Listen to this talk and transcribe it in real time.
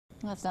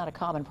That's not a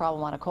common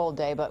problem on a cold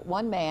day, but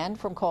one man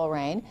from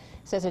Coleraine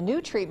says a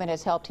new treatment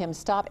has helped him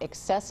stop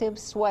excessive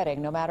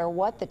sweating no matter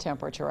what the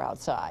temperature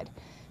outside.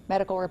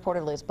 Medical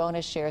reporter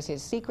Bonis shares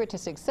his secret to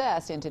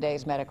success in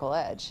today's Medical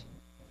Edge.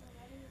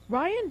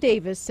 Ryan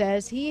Davis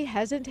says he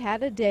hasn't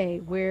had a day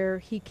where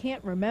he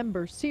can't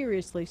remember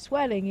seriously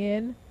sweating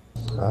in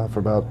for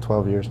about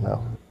 12 years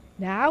now.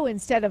 Now,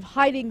 instead of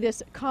hiding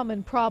this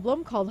common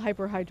problem called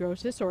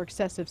hyperhydrosis or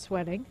excessive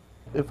sweating,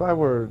 if I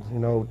were,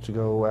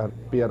 to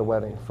be at a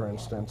wedding, for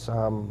instance,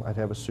 I'd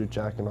have a suit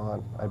jacket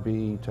on. I'd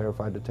be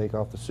terrified to take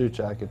off the suit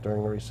jacket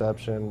during the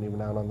reception,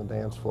 even out on the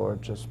dance floor,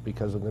 just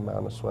because of the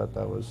amount of sweat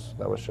that was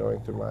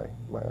showing through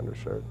my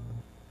undershirt.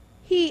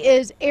 he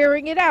is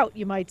airing it out,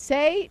 you might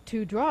say,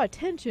 to draw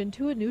attention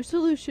to a new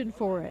solution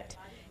for it.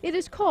 It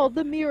is called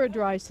the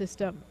Miradry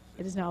System.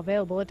 It is now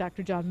available at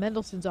Dr. Jon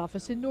Mendelsohn's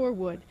office in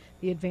Norwood,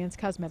 the Advanced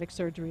Cosmetic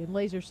Surgery and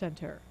Laser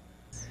Center.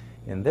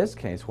 In this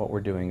case, what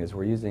we're doing is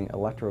we're using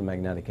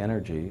electromagnetic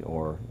energy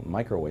or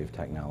microwave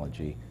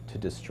technology to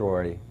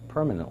destroy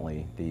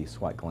permanently the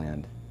sweat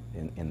gland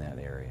in that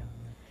area.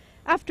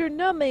 After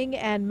numbing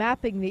and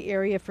mapping the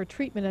area for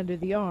treatment under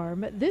the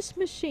arm, this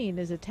machine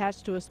is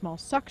attached to a small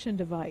suction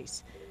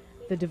device.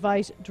 The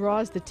device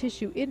draws the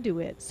tissue into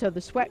it so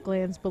the sweat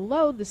glands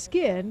below the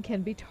skin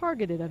can be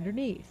targeted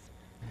underneath.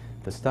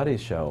 The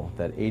studies show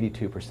that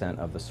 82%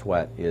 of the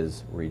sweat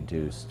is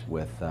reduced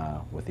with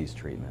these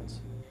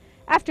treatments.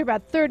 After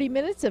about 30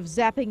 minutes of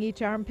zapping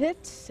each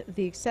armpit,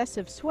 the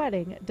excessive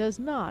sweating does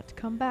not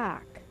come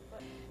back.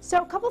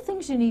 So a couple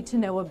things you need to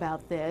know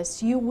about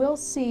this. You will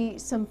see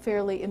some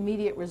fairly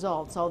immediate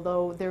results,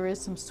 although there is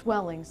some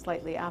swelling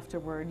slightly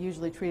afterward,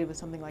 usually treated with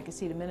something like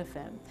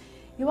acetominophen.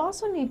 You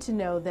also need to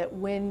know that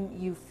when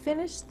you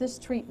finish this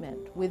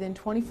treatment, within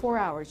 24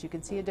 hours, you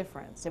can see a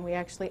difference. And we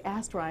actually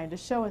asked Ryan to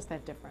show us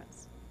that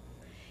difference.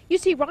 You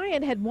see,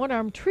 Ryan had one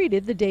arm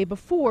treated the day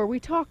before we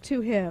talked to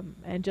him.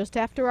 And just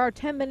after our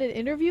 10-minute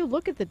interview,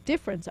 look at the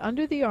difference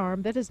under the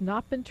arm that has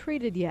not been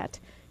treated yet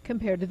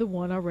compared to the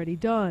one already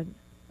done.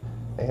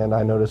 And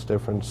I noticed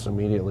difference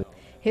immediately.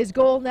 His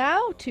goal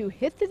now, to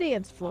hit the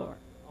dance floor.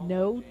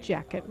 No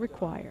jacket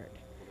required.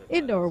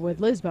 In Norwood,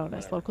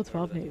 Bonis, Local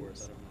 12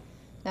 News.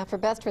 Now, for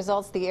best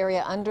results, the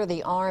area under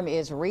the arm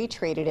is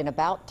retreated in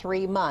about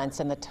 3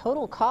 months, and the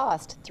total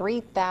cost,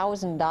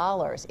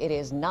 $3,000. It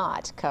is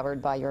not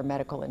covered by your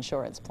medical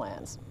insurance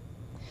plans.